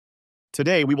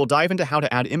Today, we will dive into how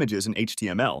to add images in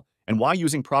HTML and why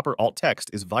using proper alt text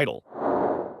is vital.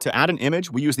 To add an image,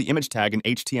 we use the image tag in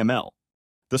HTML.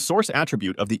 The source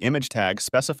attribute of the image tag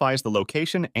specifies the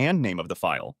location and name of the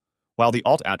file, while the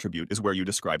alt attribute is where you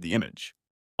describe the image.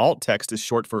 Alt text is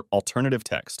short for alternative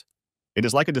text. It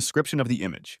is like a description of the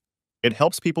image. It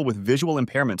helps people with visual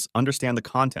impairments understand the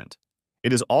content.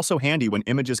 It is also handy when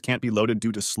images can't be loaded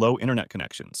due to slow internet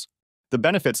connections. The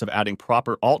benefits of adding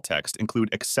proper alt text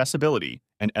include accessibility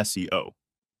and SEO.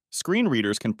 Screen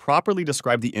readers can properly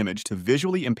describe the image to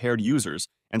visually impaired users,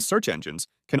 and search engines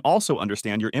can also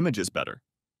understand your images better.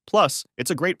 Plus,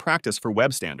 it's a great practice for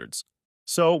web standards.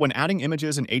 So, when adding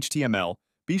images in HTML,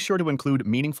 be sure to include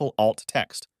meaningful alt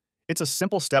text. It's a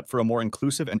simple step for a more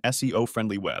inclusive and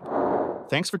SEO-friendly web.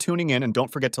 Thanks for tuning in, and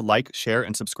don't forget to like, share,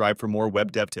 and subscribe for more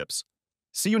web dev tips.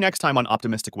 See you next time on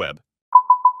Optimistic Web.